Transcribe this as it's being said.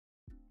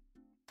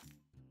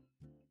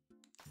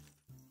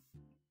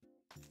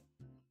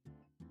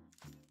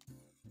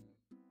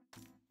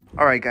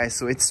All right, guys,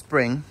 so it's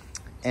spring,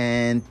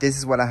 and this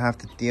is what I have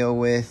to deal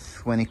with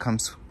when it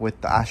comes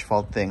with the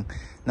asphalt thing.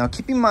 Now,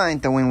 keep in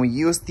mind that when we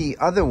use the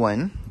other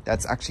one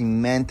that's actually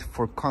meant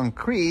for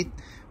concrete,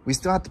 we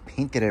still have to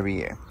paint it every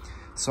year.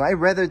 So I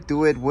rather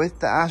do it with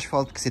the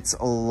asphalt because it's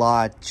a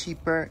lot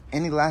cheaper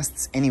and it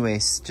lasts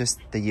anyways, just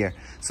the year.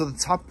 So the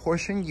top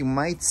portion, you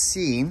might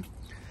see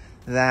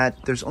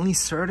that there's only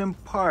certain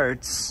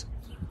parts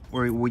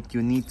where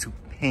you need to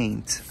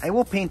paint. I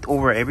will paint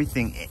over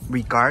everything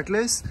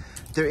regardless.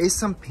 There is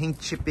some paint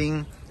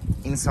chipping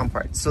in some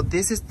parts. So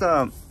this is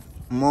the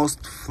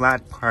most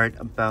flat part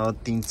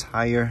about the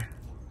entire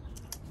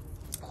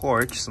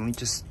porch. So let me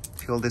just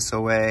peel this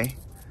away.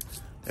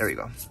 There we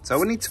go. So I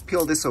would need to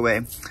peel this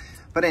away.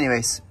 But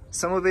anyways,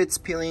 some of it's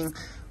peeling.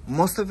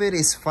 Most of it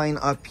is fine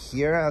up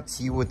here,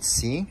 as you would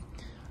see.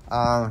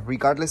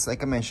 Regardless,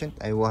 like I mentioned,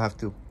 I will have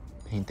to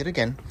paint it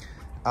again.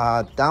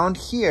 Down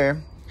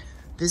here,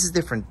 this is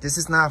different. This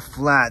is not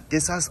flat.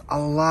 This has a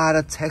lot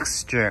of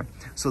texture.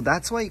 So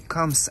that's why it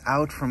comes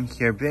out from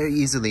here very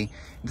easily.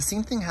 The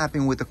same thing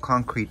happened with the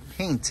concrete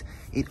paint.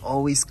 It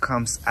always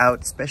comes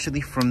out, especially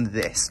from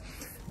this,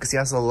 because it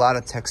has a lot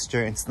of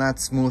texture. It's not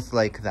smooth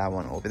like that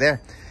one over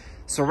there.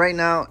 So right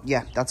now,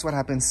 yeah, that's what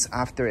happens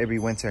after every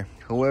winter.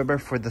 However,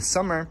 for the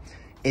summer,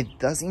 it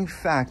does in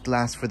fact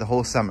last for the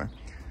whole summer.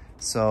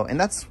 So, and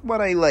that's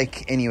what I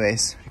like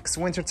anyways, because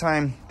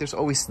wintertime, there's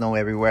always snow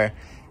everywhere.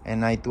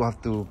 And I do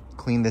have to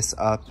clean this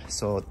up.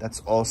 So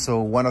that's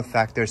also one of the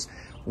factors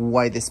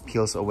why this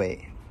peels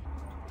away.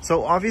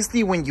 So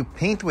obviously when you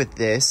paint with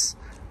this,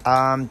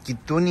 you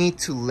do need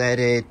to let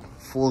it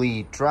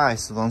fully dry,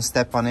 so don't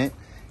step on it.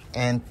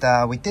 And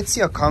we did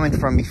see a comment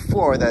from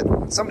before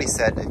that somebody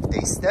said if they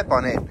step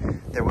on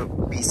it, there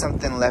would be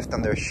something left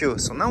on their shoe.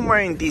 So now I'm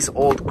wearing these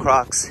old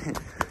Crocs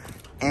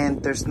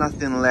and there's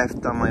nothing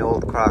left on my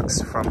old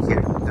Crocs from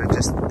here. They're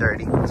just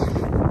dirty.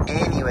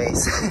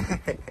 Anyways,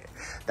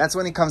 that's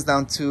when it comes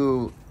down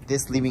to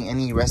this leaving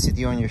any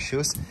residue on your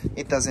shoes.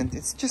 It doesn't.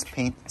 It's just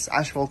paint. It's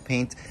asphalt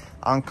paint.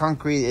 On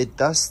concrete, it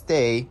does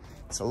stay.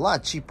 It's a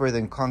lot cheaper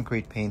than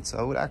concrete paint, so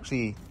I would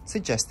actually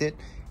suggest it.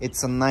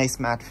 It's a nice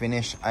matte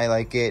finish. I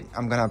like it.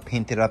 I'm gonna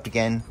paint it up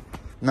again.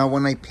 Now,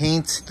 when I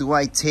paint, do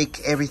I take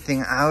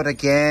everything out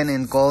again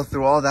and go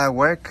through all that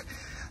work?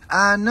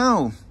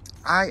 No.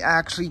 I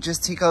actually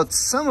just take out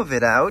some of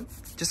it out,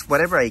 just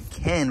whatever I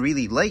can,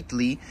 really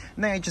lightly,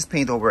 and then I just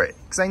paint over it,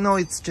 because I know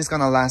it's just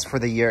gonna last for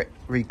the year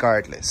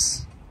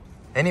regardless.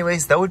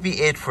 Anyways, that would be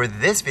it for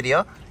this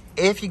video.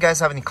 If you guys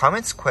have any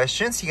comments,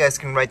 questions, you guys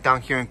can write down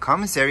here in the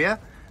comments area.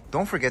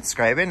 Don't forget to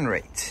subscribe and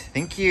rate.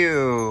 Thank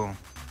you.